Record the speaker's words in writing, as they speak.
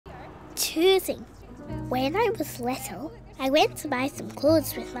choosing. When I was little, I went to buy some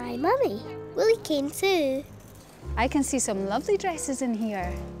clothes with my mummy. Wolly came too. I can see some lovely dresses in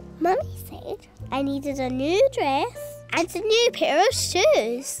here. Mummy said I needed a new dress and a new pair of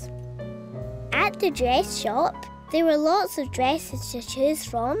shoes. At the dress shop, there were lots of dresses to choose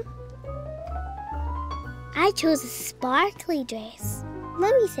from. I chose a sparkly dress.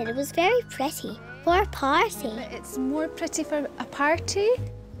 Mummy said it was very pretty for a party. But it's more pretty for a party?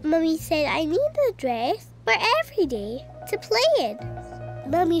 Mummy said I need a dress for every day to play in.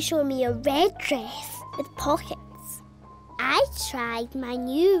 Mummy showed me a red dress with pockets. I tried my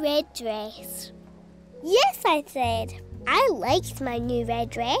new red dress. Yes, I said. I liked my new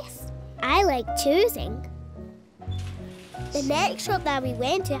red dress. I liked choosing. The next shop that we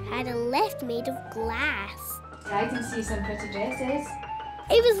went to had a lift made of glass. I can see some pretty dresses.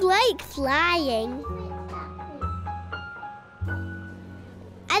 It was like flying.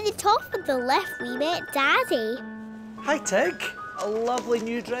 At the top of the lift, we met Daddy. Hi, Tig. A lovely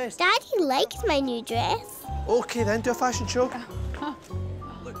new dress. Daddy liked my new dress. OK, then, do a fashion show.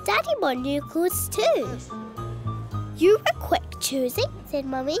 Daddy bought new clothes too. You were quick choosing, said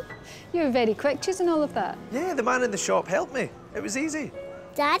Mummy. You were very quick choosing all of that. Yeah, the man in the shop helped me. It was easy.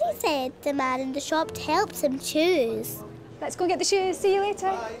 Daddy said the man in the shop helped him choose. Let's go get the shoes. See you later.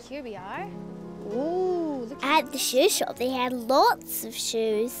 Bye. Here we are. Oh, look at the shoe shop. They had lots of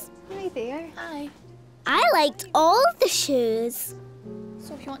shoes. Hi there. Hi. I liked all of the shoes.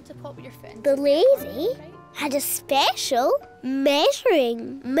 So if you want to pop with your friend. The lady had a special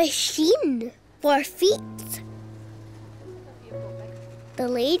measuring machine for feet. The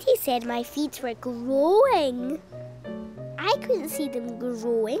lady said my feet were growing. I couldn't see them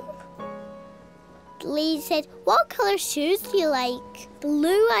growing. The lady said, what colour shoes do you like?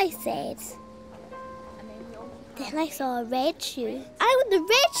 Blue, I said. Then I saw a red shoe. I want the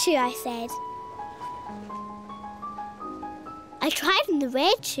red shoe, I said. I tried on the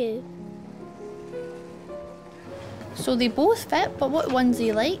red shoe. So they both fit, but what ones do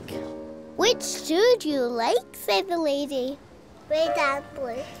you like? Which shoe do you like? Said the lady. Red and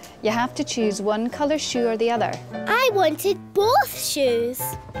blue. You have to choose one colour shoe or the other. I wanted both shoes.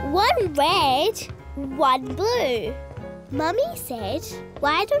 One red, one blue. Mummy said,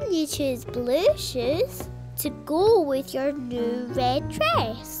 why don't you choose blue shoes to go with your new red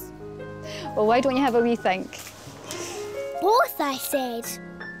dress? Well, why don't you have a wee think? Both, I said.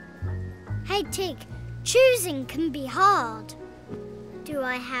 Hey, Tig, choosing can be hard. Do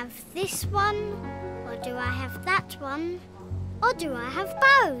I have this one, or do I have that one, or do I have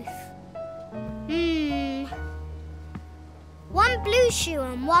both? One blue shoe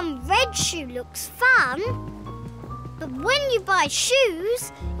and one red shoe looks fun, but when you buy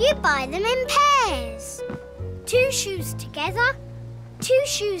shoes, you buy them in pairs. 2 shoes together, 2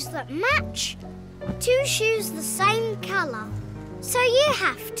 shoes that match, 2 shoes the same colour. So you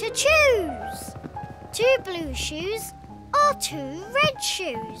have to choose 2 blue shoes or 2 red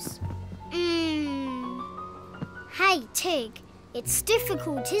shoes. Hey, Tig, it's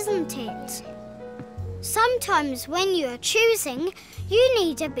difficult, isn't it? Sometimes when you're choosing, you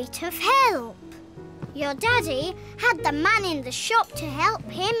need a bit of help. Your daddy had the man in the shop to help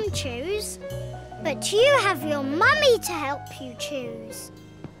him choose, but you have your mummy to help you choose.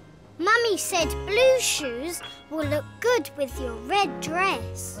 Mummy said blue shoes will look good with your red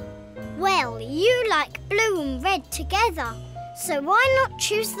dress. Well, you like blue and red together, so why not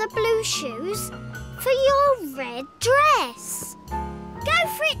choose the blue shoes for your red dress? Go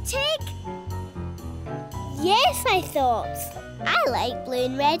for it, Tig! Yes, I thought. I like blue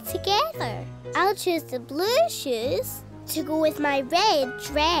and red together. I'll choose the blue shoes to go with my red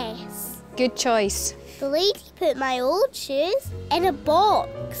dress. Good choice. The lady put my old shoes in a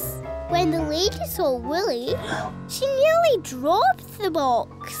box. When the lady saw Wolly, she nearly dropped the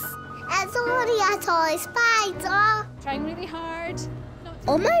box. It's only a toy spider. Trying really hard.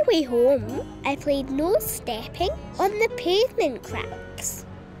 On my way home, I played no stepping on the pavement cracks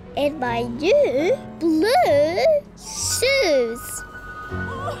in my new blue shoes.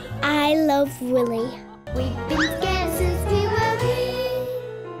 I love Wolly. We've been together since we were wee.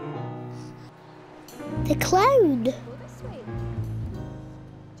 The clown.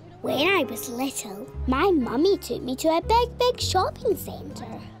 When I was little, my mummy took me to a big shopping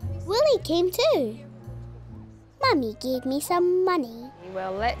centre. Wolly came too. Mummy gave me some money.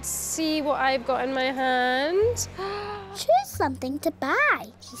 Well, let's see what I've got in my hand. Choose something to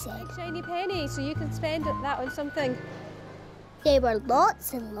buy, she said. Shiny penny, so you can spend that on something. There were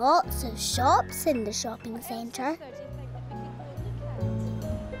lots and lots of shops in the shopping centre.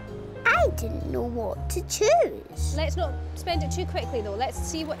 I I didn't know what to choose. Let's not spend it too quickly though. Let's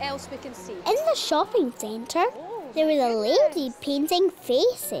see what else we can see. In the shopping centre, there was a lady painting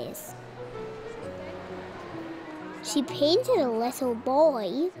faces. She painted a little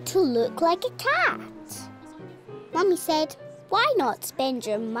boy to look like a cat. Mummy said, why not spend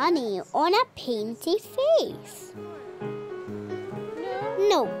your money on a painty face?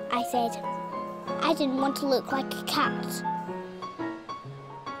 No, I said. I didn't want to look like a cat.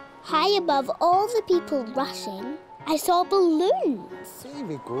 High above all the people rushing, I saw balloons. Here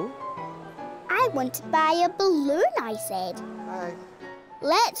we go. I want to buy a balloon, I said. Hi.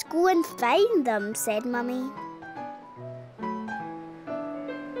 Let's go and find them, said Mummy.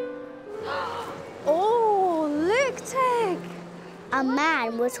 Oh, look, Tig. A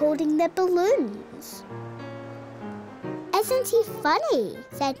man was holding the balloons. Isn't he funny?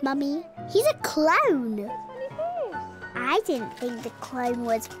 Said Mummy. He's a clown. I didn't think the clown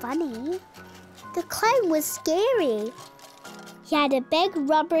was funny. The clown was scary. He had a big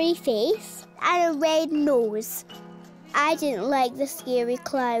rubbery face and a red nose. I didn't like the scary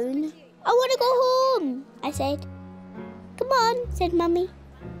clown. I want to go home, I said. Come on, said Mummy.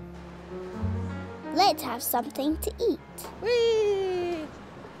 Let's have something to eat. Whee!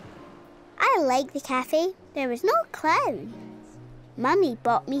 I like the cafe. There was no clown. Mummy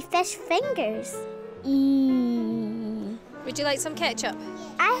bought me fish fingers. Would you like some ketchup?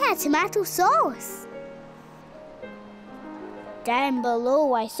 I had tomato sauce. Down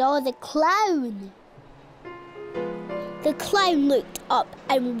below, I saw the clown. The clown looked up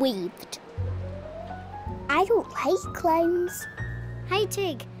and waved. I don't like clowns. Hey,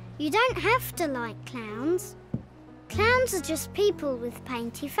 Tig, you don't have to like clowns. Clowns are just people with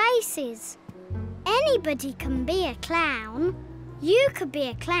painty faces. Anybody can be a clown. You could be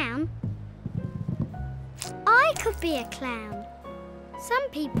a clown. I could be a clown. Some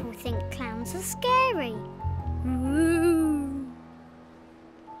people think clowns are scary. Ooh.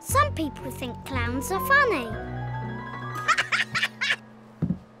 Some people think clowns are funny.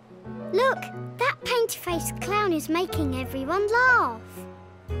 Look, that painty-faced clown is making everyone laugh.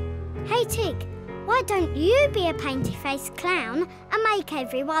 Hey, Tig, why don't you be a painty-faced clown and make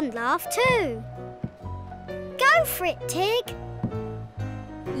everyone laugh too? Go for it, Tig.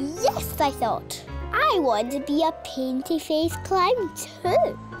 Yes, I thought. I want to be a painty-faced clown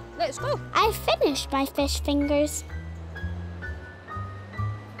too. Let's go. I finished my fish fingers.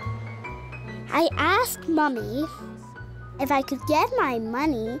 I asked Mummy if I could give my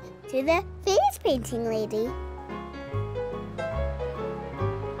money to the face painting lady.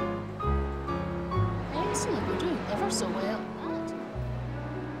 Excellent, you're doing ever so well.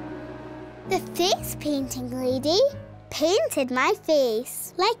 The face painting lady painted my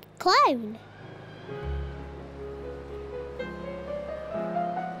face like a clown.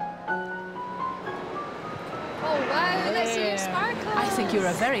 Oh wow, let's see your sparkles. I think you're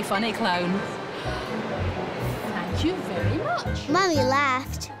a very funny clown. Thank you very much. Mummy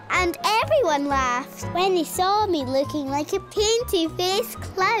laughed, and everyone laughed when they saw me looking like a painty-faced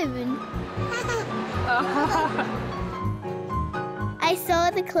clown. I saw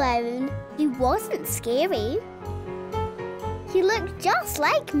the clown. He wasn't scary. He looked just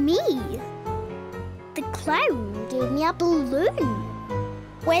like me. The clown gave me a balloon.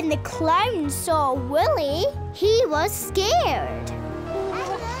 When the clown saw Wolly, he was scared.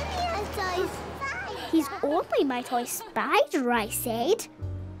 He's only my toy spider, I said.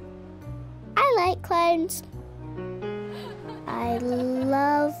 I like clowns. I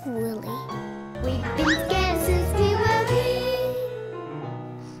love Wolly. We've been scared since we were wee.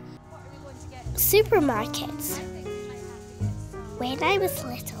 Supermarkets. When I was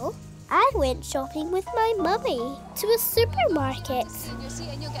little, I went shopping with my mummy to a supermarket. You'll see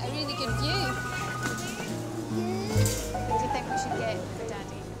and you'll get a really good view. What do you think we should get for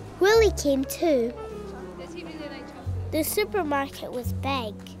Daddy? Wolly came too. Does he really like chocolate? The supermarket was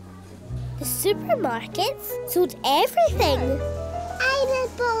big. The supermarkets sold everything.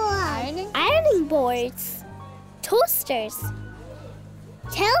 Ironing boards, toasters,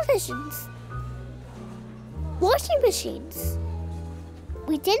 televisions, washing machines.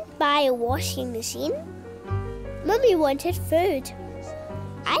 We didn't buy a washing machine. Mummy wanted food.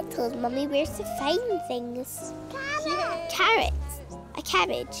 I told Mummy where to find things. Carrots, a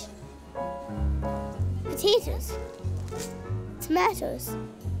cabbage, potatoes, tomatoes,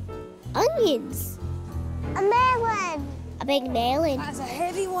 onions, a melon, a big melon, That's a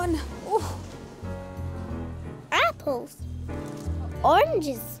heavy one. Oh. apples,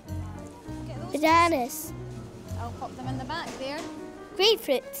 oranges, bananas, I'll pop them in the back there.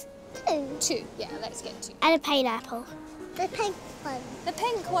 grapefruit, Two. Yeah, let's get two. and a pineapple. The pink one. The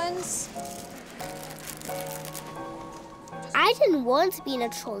pink ones. I didn't want to be in a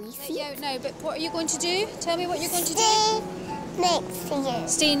trolley seat. Yeah, no, but what are you going to do? Tell me what you're going to do. Stay next to you.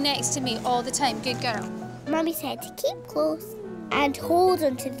 Stay next to me all the time. Good girl. Mummy said to keep close and hold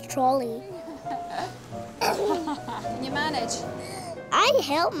onto the trolley. Can you manage? I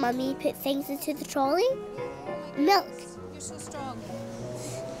helped Mummy put things into the trolley. Milk. You're so strong.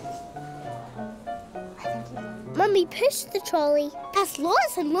 Mummy pushed the trolley past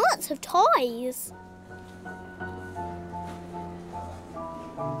lots and lots of toys.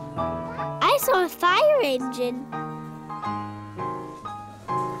 I saw a fire engine.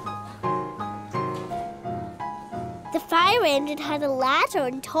 The fire engine had a ladder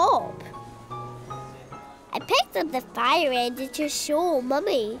on top. I picked up the fire engine to show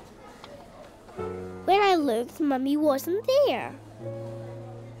Mummy. When I looked, Mummy wasn't there.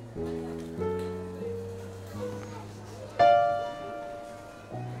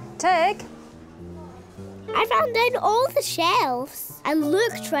 Tig. I ran down all the shelves and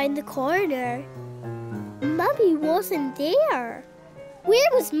looked round the corner. Mummy wasn't there. Where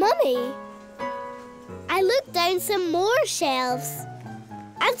was Mummy? I looked down some more shelves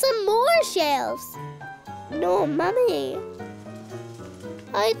and some more shelves. No Mummy.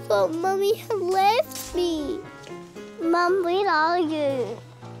 I thought Mummy had left me. Mum, where are you?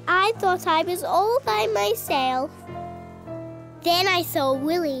 I thought I was all by myself. Then I saw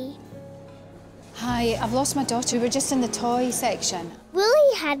Wolly. Hi, I've lost my daughter. We're just in the toy section.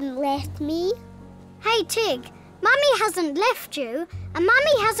 Wolly hadn't left me. Hey, Tig, Mummy hasn't left you and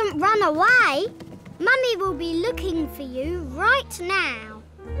Mummy hasn't run away. Mummy will be looking for you right now.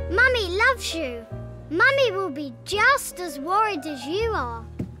 Mummy loves you. Mummy will be just as worried as you are.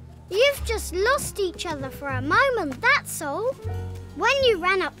 You've just lost each other for a moment, that's all. When you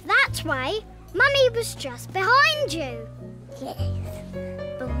ran up that way, Mummy was just behind you. Yes.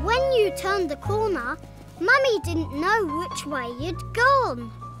 But when you turned the corner, Mummy didn't know which way you'd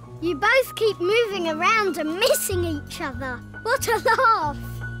gone. You both keep moving around and missing each other. What a laugh!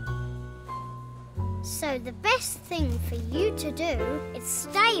 So the best thing for you to do is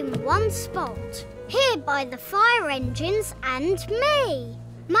stay in one spot, here by the fire engines and me.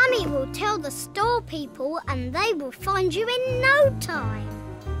 Mummy will tell the store people and they will find you in no time.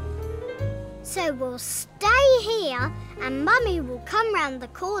 So we'll stay here and Mummy will come round the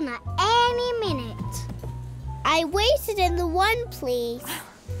corner any minute. I waited in the one place.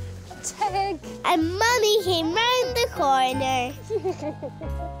 Tig. And Mummy came round the corner.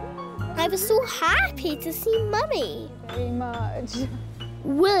 I was so happy to see Mummy. Very much.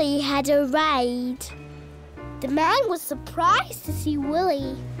 Wolly had a ride. The man was surprised to see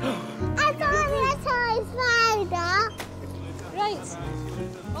Wolly. I saw a toy spider. Right,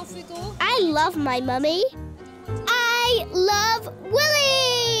 off we go. I love my Mummy. I love Wolly.